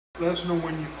let us know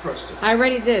when you pressed it. I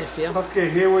already did, Phil. Okay,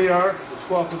 here we are, the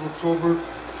 12th of October,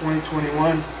 2021.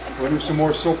 We're going to do some more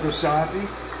sopressatti.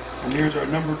 And here's our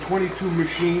number 22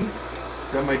 machine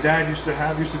that my dad used to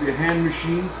have. Used to be a hand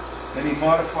machine. Then he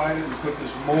modified it and put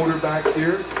this motor back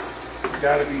here.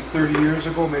 Got to be 30 years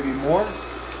ago, maybe more.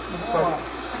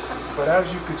 But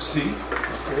as you could see,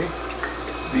 okay,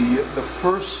 the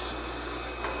first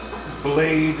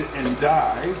blade and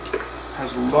die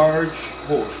has large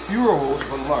holes. Fewer holes,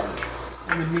 but large.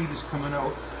 And the meat is coming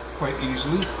out quite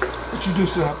easily. But you do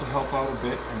still have to help out a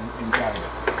bit and guide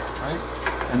it, right?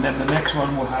 And then the next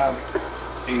one will have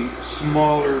a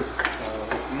smaller,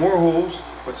 more holes,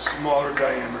 but smaller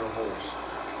diameter holes.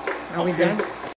 Are we done?